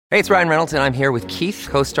Hey, it's Ryan Reynolds, and I'm here with Keith,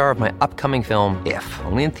 co-star of my upcoming film, If,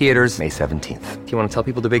 only in theaters May 17th. Do you want to tell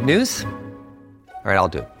people the big news? All right, I'll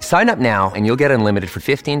do it. Sign up now and you'll get unlimited for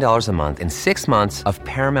 $15 a month and 6 months of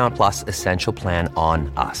Paramount Plus Essential Plan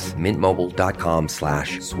on us.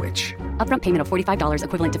 MintMobile.com/switch. Upfront payment of $45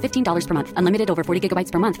 equivalent to $15 per month. Unlimited over 40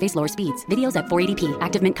 gigabytes per month. Face lower speeds. Videos at 480p.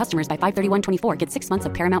 Active Mint customers by 531.24 get 6 months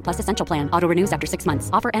of Paramount Plus Essential Plan. Auto renews after 6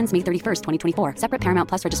 months. Offer ends May 31st, 2024. Separate Paramount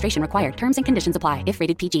Plus registration required. Terms and conditions apply if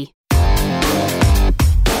rated PG.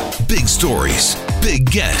 Big stories,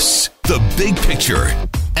 big guests, the big picture.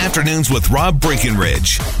 Afternoons with Rob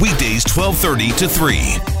Breckenridge. Weekdays 12:30 to 3,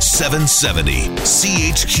 770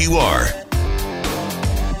 CHQR.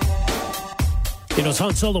 You know, as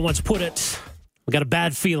Han Solo once put it, we got a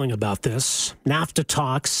bad feeling about this. NAFTA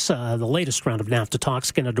talks, the latest round of NAFTA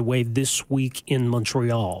talks, get underway this week in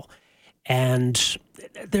Montreal. And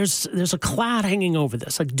there's a cloud hanging over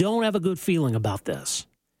this. I don't have a good feeling about this.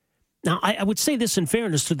 Now, I would say this in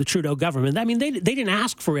fairness to the Trudeau government. I mean, they didn't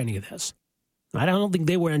ask for any of this. I don't think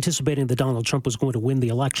they were anticipating that Donald Trump was going to win the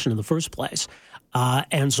election in the first place.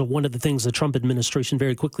 And so one of the things the Trump administration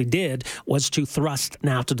very quickly did was to thrust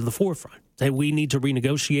NAFTA to the forefront. Say, we need to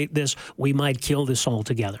renegotiate this. We might kill this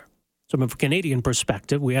altogether. So from a Canadian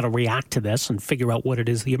perspective, we got to react to this and figure out what it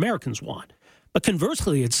is the Americans want. But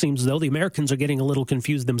conversely, it seems though the Americans are getting a little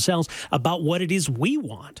confused themselves about what it is we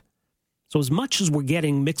want. So as much as we're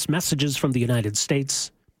getting mixed messages from the United States,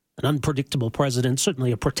 an unpredictable president,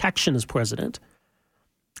 certainly a protectionist president,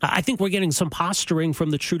 I think we're getting some posturing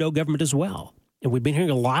from the Trudeau government as well. And we've been hearing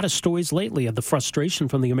a lot of stories lately of the frustration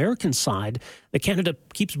from the American side that Canada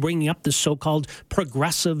keeps bringing up this so-called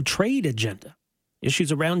progressive trade agenda,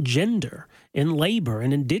 issues around gender and labor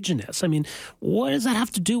and indigenous. I mean, what does that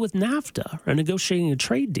have to do with NAFTA or negotiating a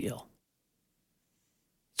trade deal?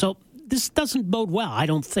 So this doesn't bode well, I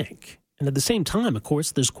don't think. And at the same time, of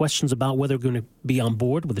course, there's questions about whether we're going to be on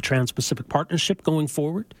board with the Trans-Pacific Partnership going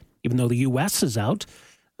forward, even though the U.S. is out.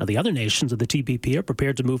 Now, the other nations of the TPP are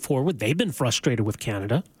prepared to move forward. They've been frustrated with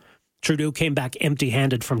Canada. Trudeau came back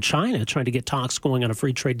empty-handed from China, trying to get talks going on a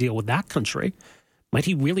free trade deal with that country. Might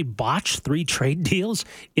he really botch 3 trade deals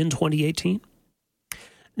in 2018?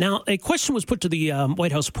 Now, a question was put to the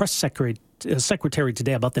White House press secretary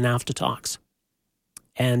today about the NAFTA talks.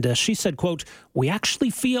 And she said, quote, "We actually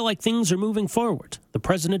feel like things are moving forward. The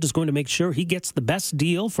president is going to make sure he gets the best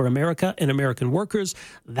deal for America and American workers.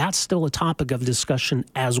 That's still a topic of discussion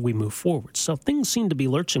as we move forward." So things seem to be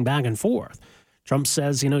lurching back and forth. Trump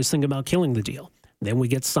says, he's thinking about killing the deal. Then we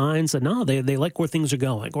get signs that, no, they like where things are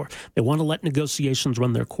going, or they want to let negotiations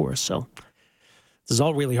run their course. So this is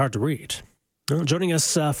all really hard to read. Joining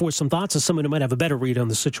us for some thoughts is someone who might have a better read on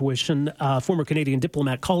the situation. Former Canadian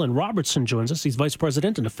diplomat Colin Robertson joins us. He's vice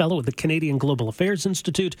president and a fellow at the Canadian Global Affairs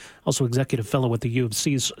Institute, also executive fellow at the U of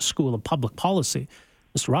C's School of Public Policy.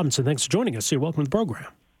 Mr. Robinson, thanks for joining us. You're welcome to the program.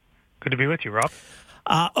 Good to be with you, Rob.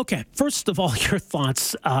 Okay, first of all, your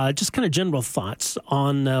thoughts, just kind of general thoughts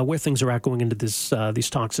on where things are at going into these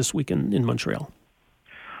talks this week in Montreal.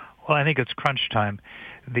 Well, I think it's crunch time.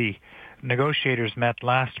 The negotiators met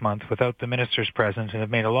last month without the ministers present and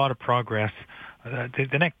have made a lot of progress.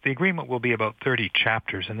 The agreement will be about 30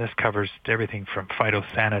 chapters, and this covers everything from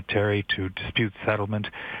phytosanitary to dispute settlement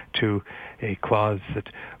to a clause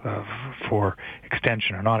that for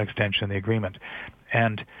extension or non-extension of the agreement.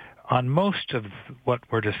 And on most of what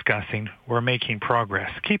we're discussing, we're making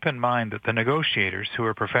progress. Keep in mind that the negotiators, who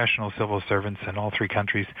are professional civil servants in all 3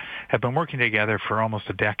 countries, have been working together for almost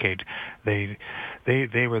a decade. They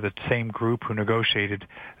were the same group who negotiated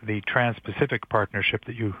the Trans-Pacific Partnership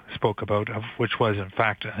that you spoke about, of which was, in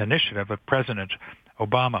fact, an initiative of President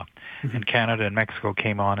Obama. Mm-hmm. And Canada and Mexico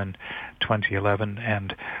came on in 2011,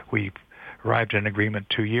 and we arrived at an agreement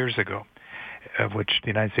 2 years ago, of which the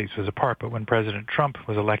United States was a part. But when President Trump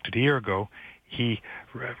was elected a year ago, he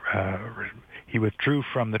withdrew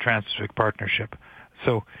from the Trans-Pacific Partnership.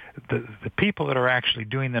 So the people that are actually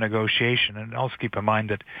doing the negotiation, and also keep in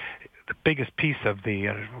mind that the biggest piece of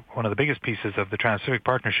one of the biggest pieces of the Trans-Pacific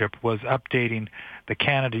Partnership was updating the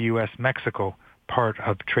Canada-U.S.-Mexico part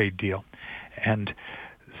of the trade deal. And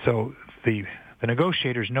so the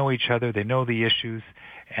negotiators know each other, they know the issues,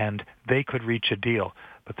 and they could reach a deal.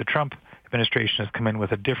 But the Trump administration has come in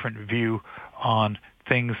with a different view on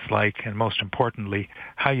things like, and most importantly,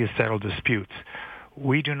 how you settle disputes.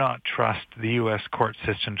 We do not trust the U.S. court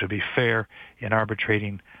system to be fair in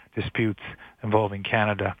arbitrating disputes involving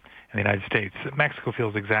Canada and the United States. Mexico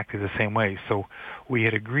feels exactly the same way. So we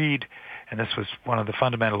had agreed, and this was one of the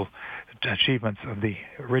fundamental achievements of the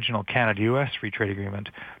original Canada-U.S. Free Trade Agreement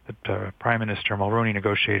that Prime Minister Mulroney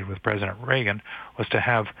negotiated with President Reagan, was to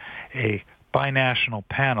have a binational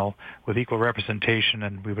panel with equal representation,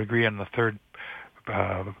 and we would agree on the third,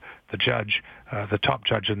 the judge, the top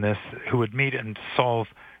judge in this, who would meet and solve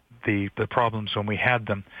the problems when we had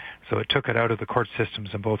them. So it took it out of the court systems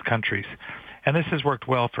in both countries. And this has worked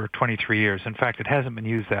well for 23 years. In fact, it hasn't been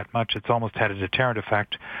used that much. It's almost had a deterrent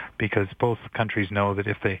effect because both countries know that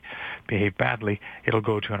if they behave badly, it'll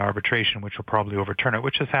go to an arbitration, which will probably overturn it,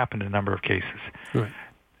 which has happened in a number of cases. Right.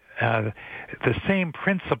 The same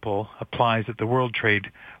principle applies at the World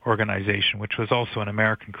Trade Organization, which was also an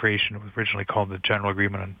American creation. It was originally called the General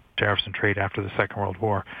Agreement on Tariffs and Trade after the Second World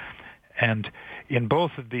War. And in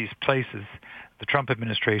both of these places, the Trump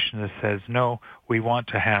administration says, no, we want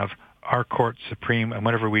to have our court supreme, and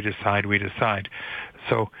whatever we decide, we decide.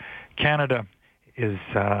 So Canada is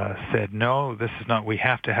said, no, this is not, we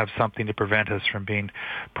have to have something to prevent us from being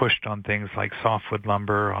pushed on things like softwood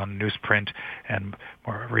lumber, on newsprint, and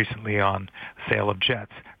more recently on sale of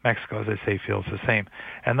jets. Mexico, as I say, feels the same.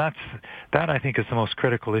 And that I think is the most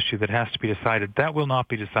critical issue that has to be decided. That will not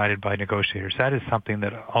be decided by negotiators. That is something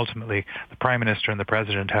that ultimately the Prime Minister and the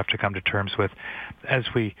President have to come to terms with, as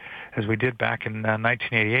we did back in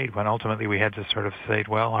 1988, when ultimately we had to sort of say,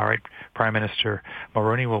 well, all right, Prime Minister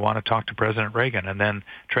Mulroney will want to talk to President Reagan. And then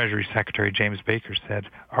Treasury Secretary James Baker said,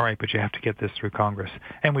 all right, but you have to get this through Congress.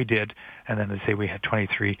 And we did. And then they say we had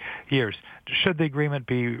 23 years. Should the agreement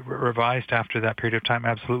be revised after that period of time?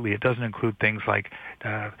 Absolutely. It doesn't include things like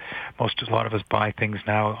a lot of us buy things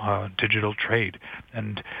now, digital trade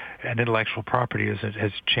and intellectual property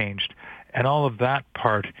has changed. And all of that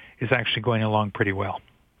part is actually going along pretty well.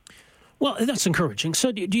 Well, that's encouraging.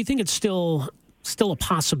 So do you think it's still a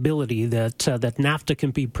possibility that NAFTA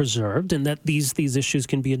can be preserved and that these issues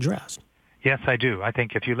can be addressed? Yes, I do. I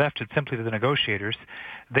think if you left it simply to the negotiators,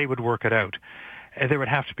 they would work it out. There would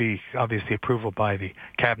have to be, obviously, approval by the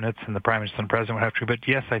cabinets, and the Prime Minister and President would have to. But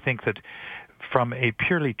yes, I think that from a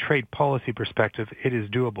purely trade policy perspective, it is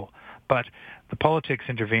doable. But the politics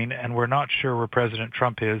intervene, and we're not sure where President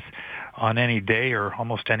Trump is on any day or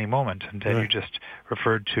almost any moment. And you just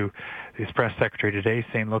referred to his press secretary today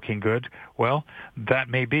saying looking good. Well, that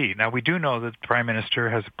may be. Now, we do know that the Prime Minister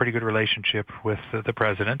has a pretty good relationship with the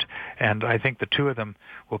President, and I think the two of them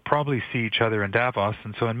will probably see each other in Davos.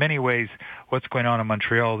 And so in many ways, what's going on in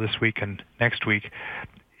Montreal this week and next week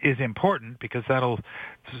is important because that'll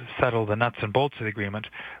settle the nuts and bolts of the agreement.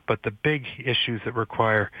 But the big issues that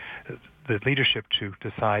require the leadership to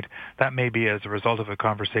decide, that may be as a result of a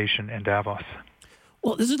conversation in Davos.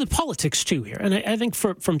 Well, this is the politics, too, here. And I think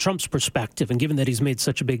from Trump's perspective, and given that he's made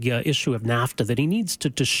such a big issue of NAFTA, that he needs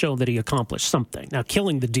to show that he accomplished something. Now,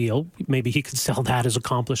 killing the deal, maybe he could sell that as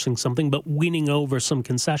accomplishing something, but winning over some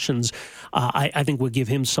concessions, I think would give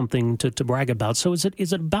him something to brag about. So is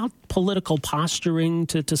it about political posturing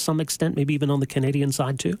to some extent, maybe even on the Canadian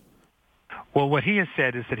side, too? Well, what he has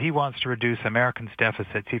said is that he wants to reduce Americans'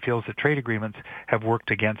 deficits. He feels that trade agreements have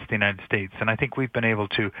worked against the United States. And I think we've been able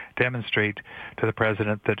to demonstrate to the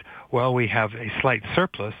President that, well, we have a slight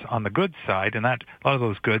surplus on the goods side, and that a lot of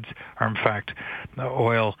those goods are, in fact,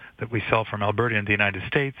 oil that we sell from Alberta into the United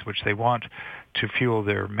States, which they want to fuel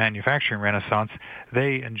their manufacturing renaissance.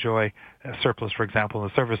 They enjoy a surplus, for example, on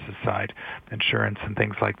the services side, insurance and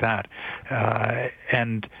things like that.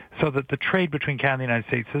 And so that the trade between Canada and the United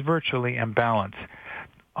States is virtually in balance.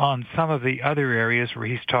 On some of the other areas where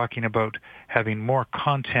he's talking about having more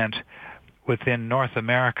content within North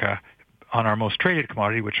America on our most traded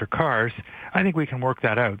commodity, which are cars, I think we can work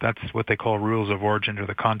that out. That's what they call rules of origin, or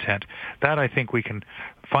the content. That I think we can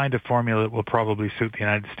find a formula that will probably suit the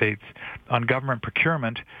United States. On government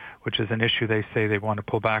procurement, which is an issue they say they want to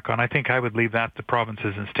pull back on, I think I would leave that to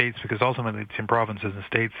provinces and states, because ultimately it's in provinces and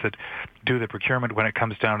states that do the procurement when it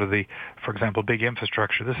comes down to the, for example, big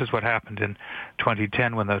infrastructure. This is what happened in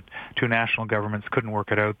 2010 when the two national governments couldn't work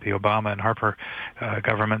it out, the Obama and Harper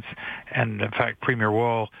governments. And in fact, Premier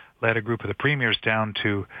Wall led a group of the premiers down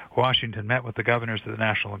to Washington, met with the governors of the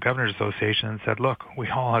National Governors Association and said, look, we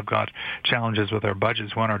all have got challenges with our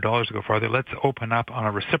budgets. We want our dollars to go farther. Let's open up on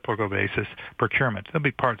a reciprocal basis procurement. There'll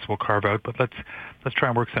be parts we'll carve out, but let's try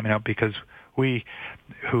and work something out, because we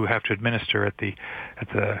who have to administer at the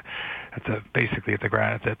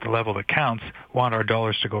level that counts want our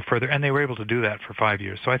dollars to go further, and they were able to do that for 5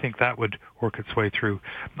 years. So I think that would work its way through.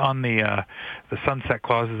 On the sunset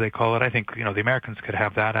clauses, they call it, I think the Americans could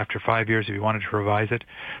have that after 5 years if you wanted to revise it,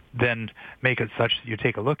 then make it such that you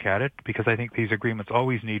take a look at it, because I think these agreements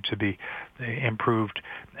always need to be improved,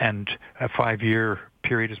 and a 5-year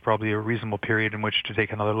period is probably a reasonable period in which to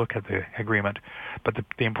take another look at the agreement. But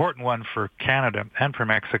the important one for Canada and for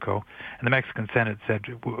Mexico, and the Mexican Senate said,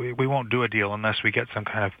 we won't do a deal unless we get some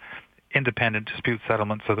kind of independent dispute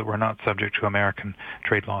settlement so that we're not subject to American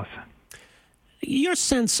trade laws. Your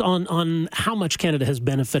sense on how much Canada has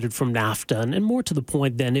benefited from NAFTA, and more to the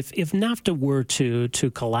point then, if NAFTA were to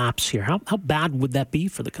collapse here, how bad would that be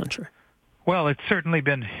for the country? Well, it's certainly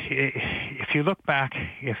been, if you look back,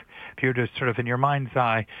 if you're to sort of in your mind's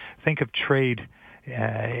eye, think of trade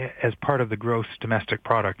as part of the gross domestic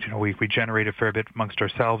product. We generate a fair bit amongst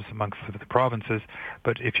ourselves, amongst the provinces,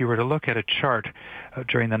 but if you were to look at a chart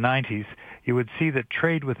during the 90s, you would see that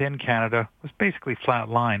trade within Canada was basically flat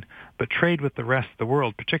line, but trade with the rest of the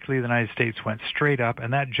world, particularly the United States, went straight up,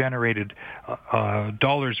 and that generated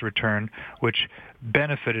dollars return, which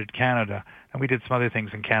benefited Canada. And we did some other things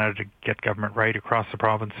in Canada to get government right across the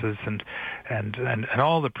provinces and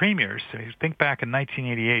all the premiers. Think back in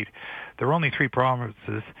 1988, there were only 3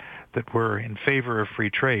 provinces that were in favor of free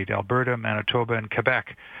trade: Alberta, Manitoba, and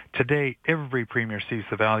Quebec. Today, every premier sees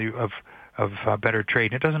the value of better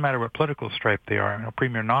trade. It doesn't matter what political stripe they are.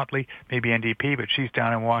 Premier Notley, maybe NDP, but she's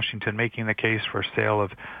down in Washington making the case for sale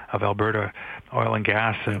of Alberta oil and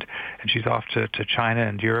gas, and she's off to China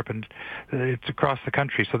and Europe, and it's across the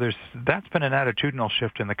country. So that's been an attitudinal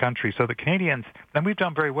shift in the country. So the Canadians, and we've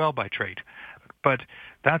done very well by trade, but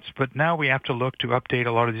now we have to look to update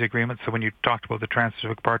a lot of these agreements. So when you talked about the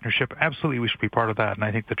Trans-Pacific Partnership, absolutely we should be part of that, and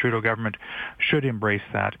I think the Trudeau government should embrace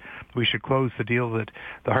that. We should close the deal that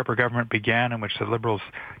the Harper government began and which the Liberals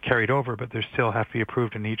carried over, but there still have to be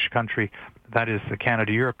approved in each country. That is the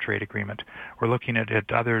Canada-Europe trade agreement. We're looking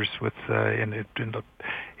at others with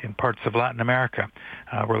in parts of Latin America.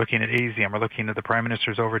 We're looking at ASEAN. We're looking at the Prime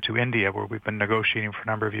Ministers over to India, where we've been negotiating for a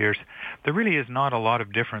number of years. There really is not a lot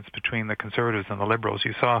of difference between the Conservatives and the Liberals.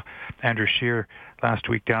 You saw Andrew Scheer last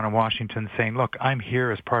week down in Washington saying, look, I'm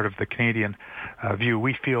here as part of the Canadian view.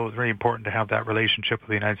 We feel it's very important to have that relationship with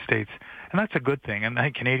the United States. And that's a good thing. And I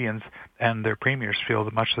think Canadians and their premiers feel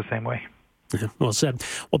much the same way. Yeah, well said.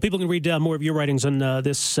 Well, people can read more of your writings on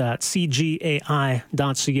this at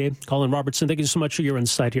cgai.ca. Colin Robertson, thank you so much for your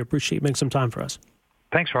insight here. Appreciate you making some time for us.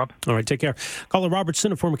 Thanks, Rob. All right, take care. Colin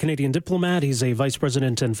Robertson, a former Canadian diplomat. He's a vice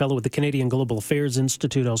president and fellow with the Canadian Global Affairs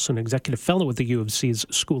Institute, also an executive fellow with the U of C's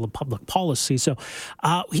School of Public Policy. So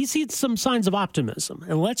he sees some signs of optimism,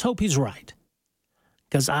 and let's hope he's right.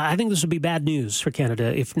 Because I think this would be bad news for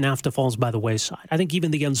Canada if NAFTA falls by the wayside. I think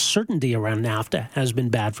even the uncertainty around NAFTA has been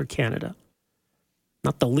bad for Canada.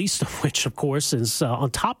 Not the least of which, of course, is on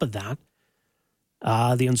top of that,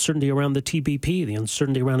 the uncertainty around the TPP, the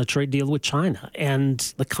uncertainty around a trade deal with China. And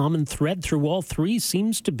the common thread through all three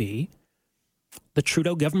seems to be the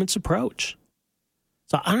Trudeau government's approach.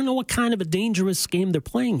 So I don't know what kind of a dangerous game they're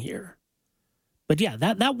playing here. But yeah,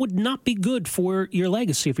 that would not be good for your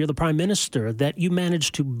legacy if you're the prime minister, that you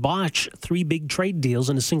managed to botch 3 big trade deals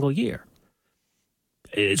in a single year.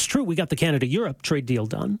 It's true, we got the Canada-Europe trade deal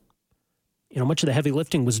done. Much of the heavy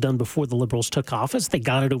lifting was done before the Liberals took office. They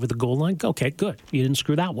got it over the goal line. Okay, good. You didn't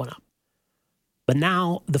screw that one up. But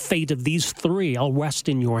now the fate of these 3 all rest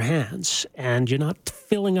in your hands, and you're not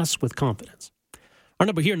filling us with confidence. Our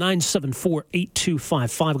number here,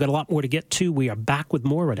 974-8255. We've got a lot more to get to. We are back with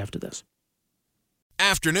more right after this.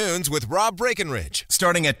 Afternoons with Rob Breckenridge,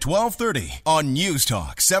 starting at 12:30 on News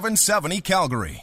Talk 770 Calgary.